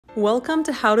Welcome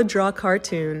to How to Draw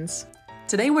Cartoons.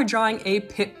 Today we're drawing a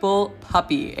Pitbull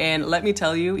puppy, and let me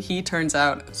tell you, he turns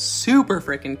out super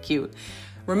freaking cute.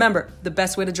 Remember, the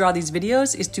best way to draw these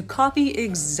videos is to copy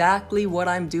exactly what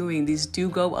I'm doing. These do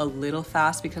go a little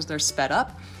fast because they're sped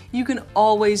up. You can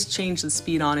always change the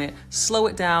speed on it, slow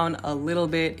it down a little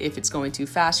bit if it's going too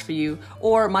fast for you,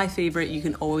 or my favorite, you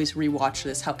can always rewatch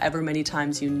this however many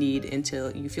times you need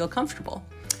until you feel comfortable.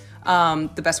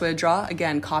 The best way to draw,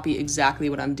 again, copy exactly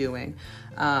what I'm doing.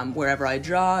 Wherever I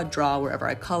draw, wherever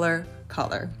I color.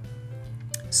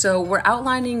 So we're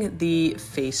outlining the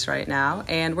face right now,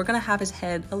 and we're gonna have his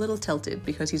head a little tilted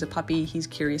because he's a puppy, he's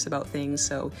curious about things,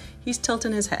 so he's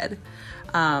tilting his head.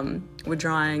 We're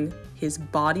drawing his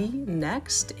body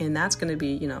next, and that's gonna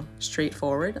be,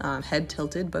 straightforward, head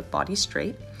tilted, but body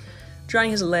straight.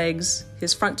 Drawing his legs,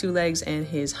 his front two legs and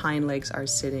his hind legs are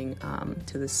sitting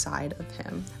to the side of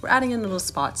him. We're adding in little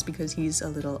spots because he's a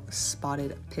little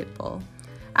spotted pit bull.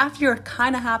 After you're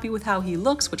kind of happy with how he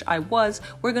looks, which I was,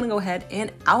 we're gonna go ahead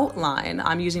and outline.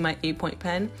 I'm using my 8-point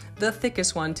pen, the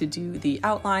thickest one, to do the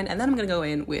outline, and then I'm gonna go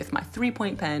in with my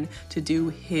 3-point pen to do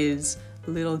his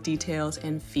little details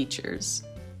and features.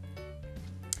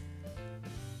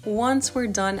 Once we're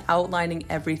done outlining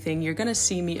everything, you're gonna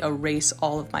see me erase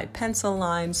all of my pencil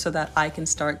lines so that I can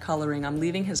start coloring. I'm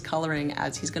leaving his coloring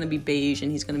as he's gonna be beige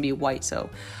and he's gonna be white, so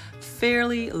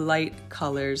fairly light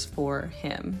colors for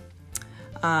him.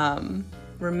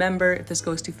 Remember, if this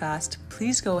goes too fast,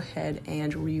 please go ahead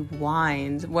and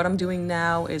rewind. What I'm doing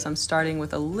now is I'm starting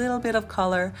with a little bit of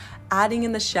color, adding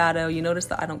in the shadow. You notice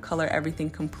that I don't color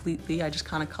everything completely. I just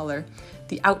kind of color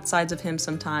the outsides of him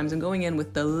sometimes. I'm going in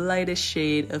with the lightest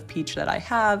shade of peach that I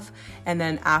have, and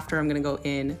then after I'm gonna go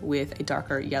in with a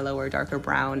darker yellow or darker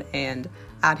brown and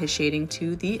add his shading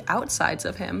to the outsides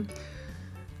of him.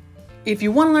 If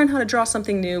you want to learn how to draw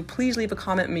something new, please leave a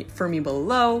comment for me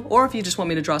below, or if you just want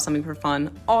me to draw something for fun,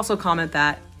 also comment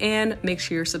that, and make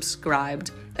sure you're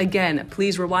subscribed. Again,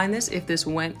 please rewind this if this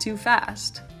went too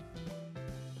fast.